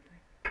about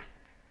something.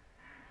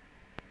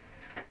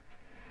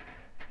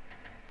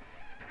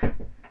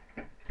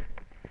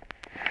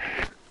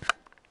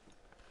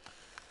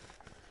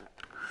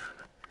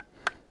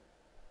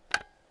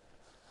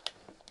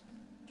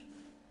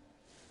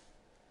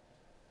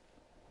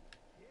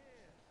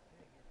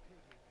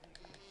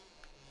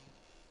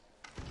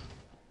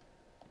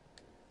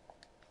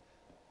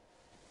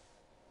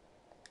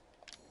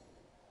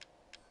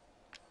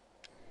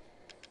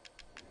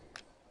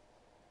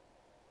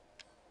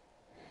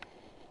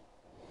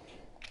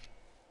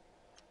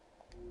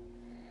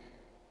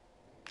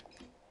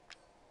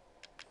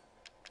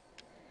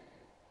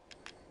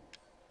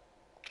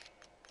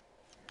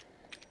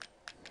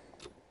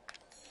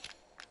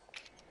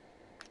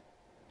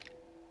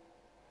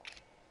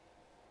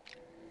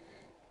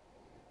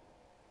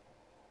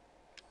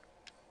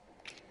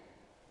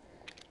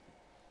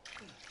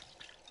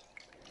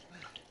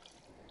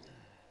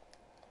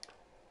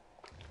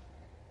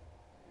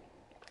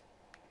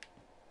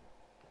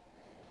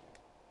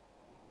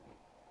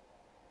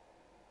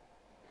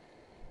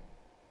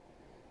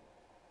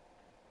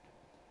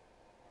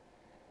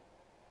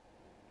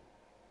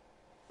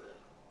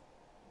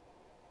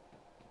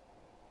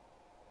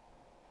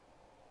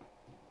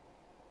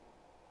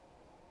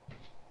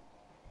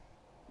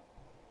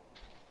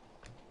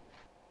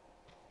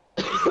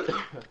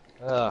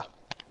 Ugh.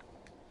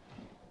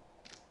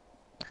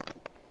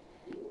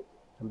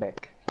 I'm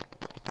back.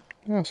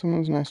 Oh,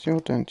 someone's nice your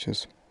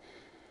dentures.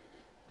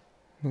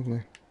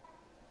 Lovely.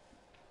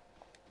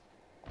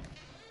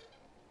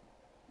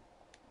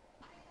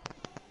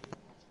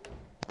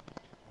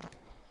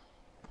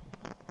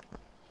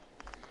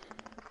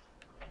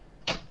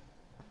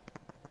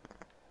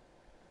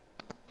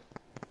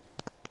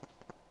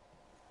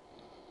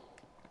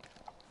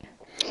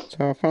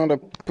 So I found a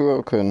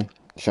broken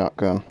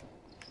shotgun.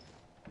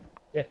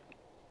 Yeah.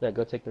 Yeah,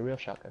 go take the real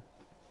shotgun.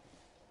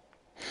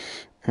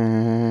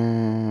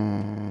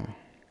 Uh,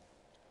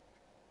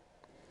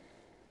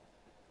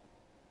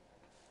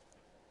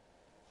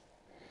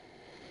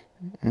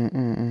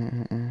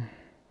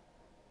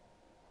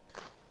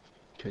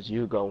 Cause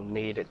you gon'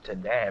 need it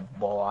today,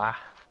 boy.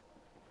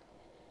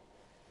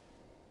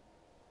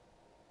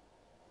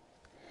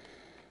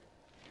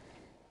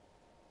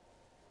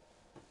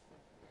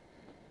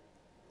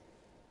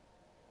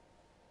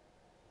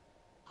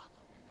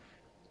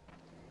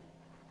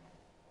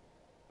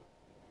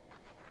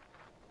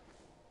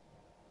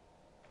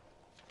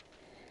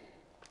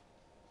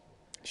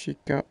 She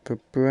got the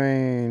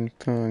brain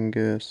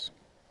fungus.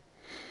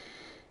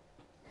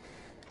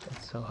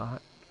 It's so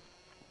hot.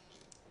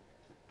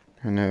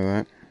 I know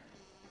that.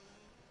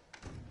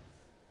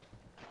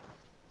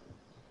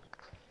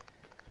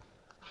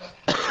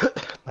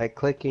 Like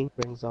clicking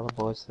brings all the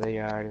boys to the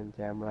yard, and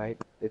damn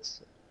right,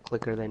 it's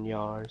quicker than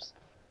yours.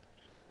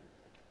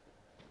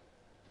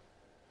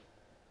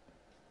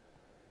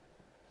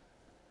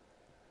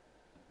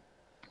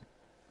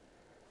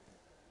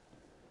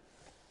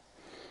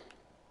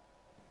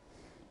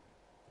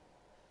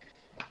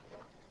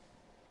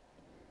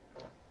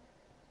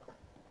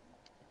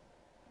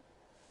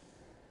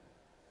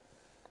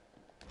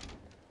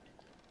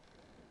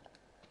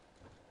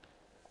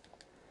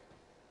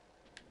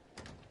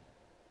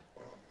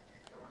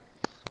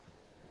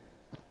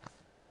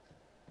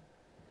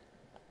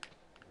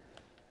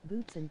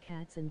 Boots and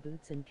cats and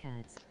boots and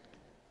cats.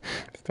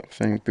 Stop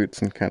saying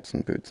boots and cats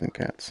and boots and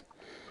cats.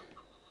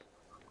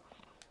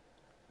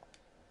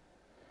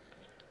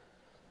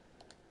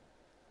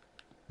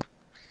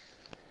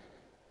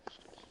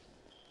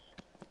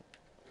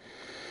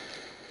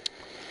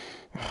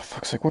 Oh,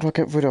 fuck's sake, what do I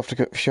get rid of to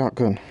get the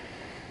shotgun?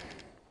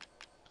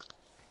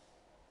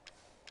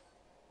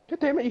 God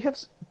damn it, you have.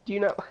 Do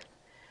you know.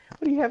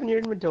 What do you have in your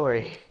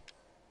inventory?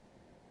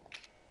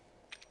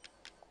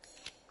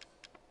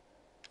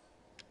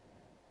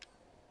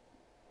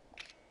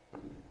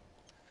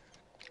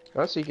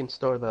 Also, you can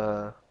store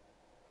the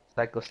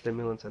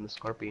psychostimulants and the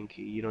scorpion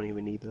key. You don't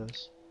even need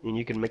those. And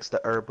you can mix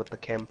the herb with the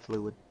chem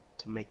fluid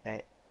to make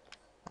that.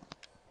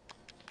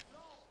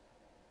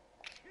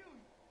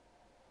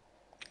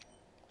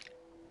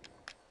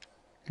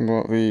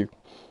 What the...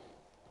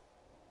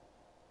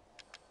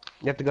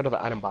 You have to go to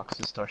the item box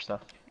to store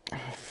stuff. Oh,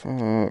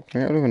 fuck. I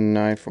got rid of a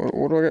knife.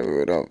 What do I get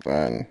rid of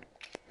then?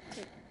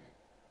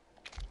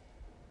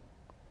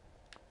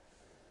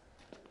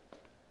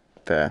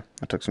 There.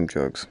 I took some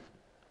drugs.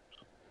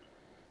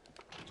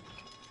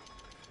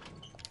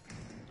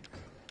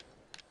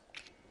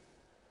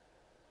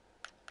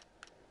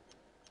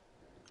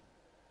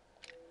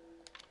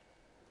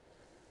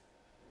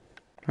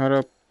 How do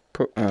I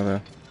put... Oh,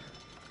 there.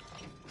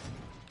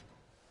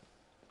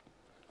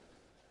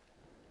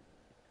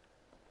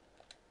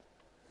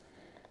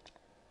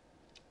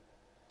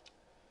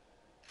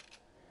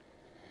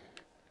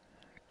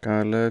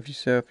 Gotta love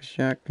yourself a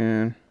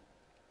shotgun.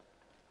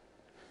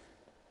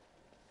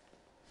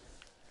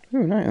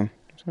 Ooh, an item.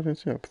 What's that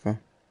it's up for?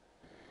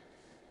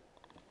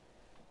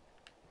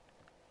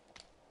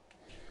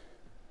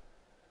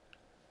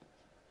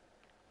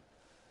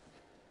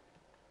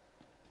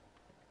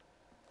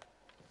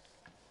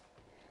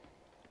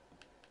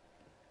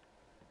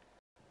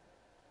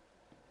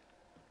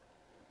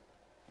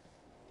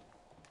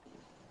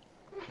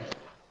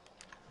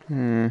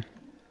 Hmm.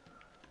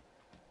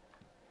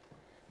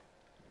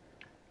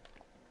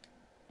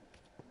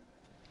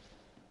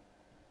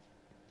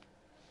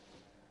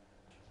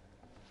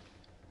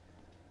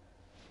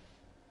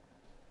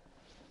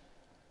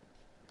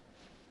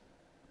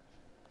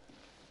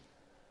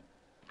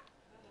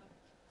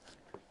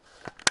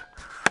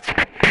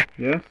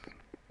 Yes?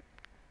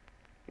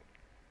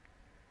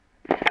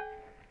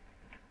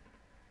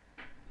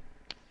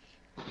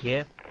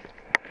 Yeah.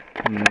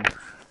 Hmm.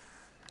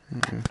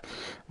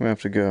 We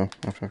have to go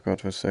after I've got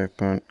to a save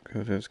point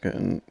because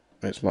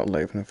it's a lot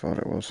later than I thought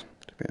it was,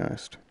 to be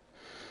honest.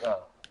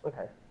 Oh,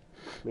 okay.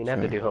 I mean, I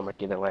have to So, do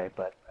homework either way,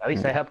 but at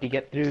least I helped you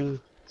get through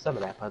some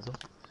of that puzzle.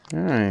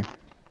 aye.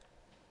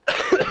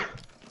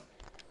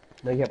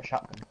 No, you have a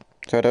shotgun.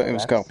 So I don't have a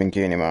Congrats. scalping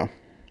key anymore.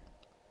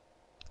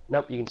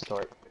 Nope, you can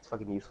store it. It's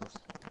fucking useless.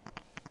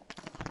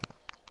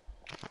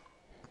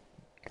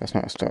 That's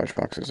not a storage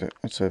box, is it?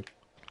 It's a...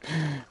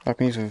 I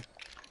can use a...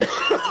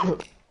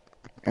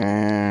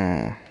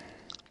 Ah.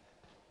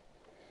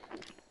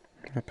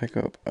 What did I pick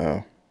up?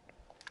 Oh.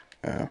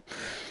 Oh.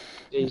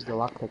 Use the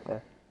lockpick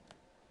there.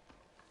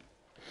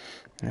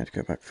 I had to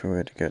go back through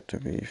it to get to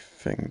the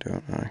thing,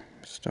 don't I?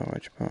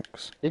 Storage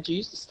box. Did you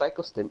use the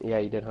cycle stim? Yeah,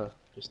 you did, huh?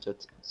 Just to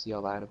see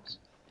all the items.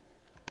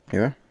 You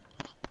were?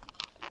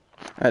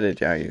 I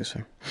did, yeah, I use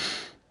them.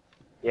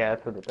 Yeah,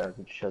 that's what it does.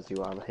 It shows you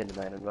all the hidden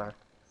items are.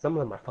 Some of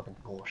them are fucking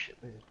bullshit,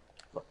 man.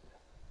 Look.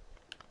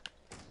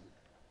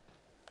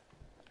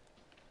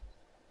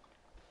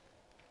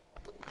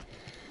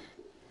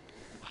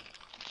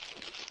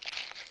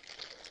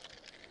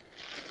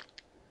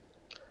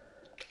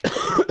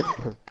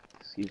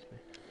 Excuse me.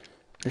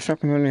 The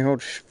shotgun only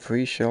holds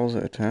 3 shells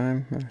at a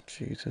time? Oh,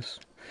 Jesus.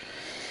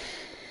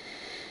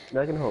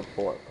 No, I can hold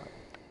 4, but...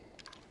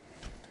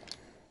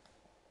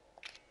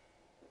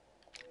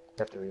 You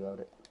have to reload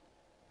it.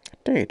 I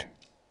did.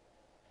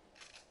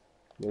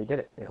 Yeah, you did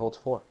it. It holds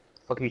 4.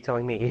 The fuck are you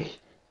telling me?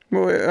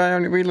 Well, I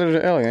only reloaded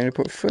it earlier, I only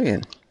put 3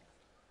 in.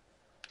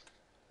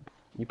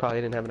 You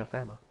probably didn't have enough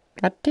ammo.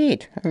 I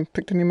did. I haven't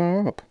picked any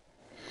more up.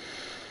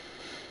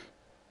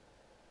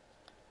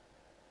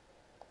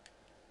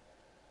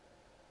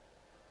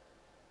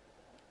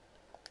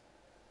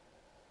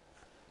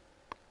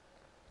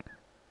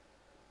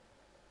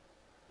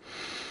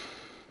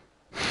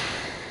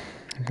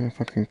 I'm gonna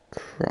fucking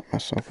crap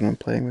myself when I'm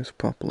playing this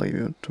properly,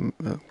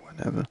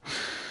 whatever.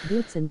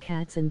 Boots and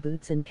cats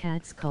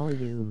call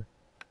you.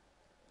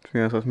 To be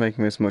honest, I was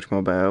making this much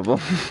more bearable.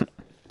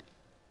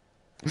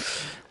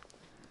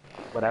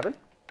 What happened?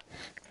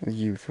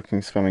 You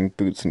fucking spamming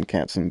boots and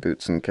cats and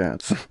boots and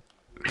cats.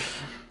 I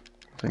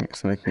think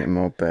it's making it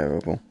more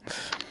bearable.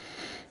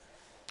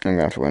 I'm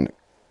gonna have to end it.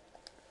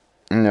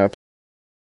 No,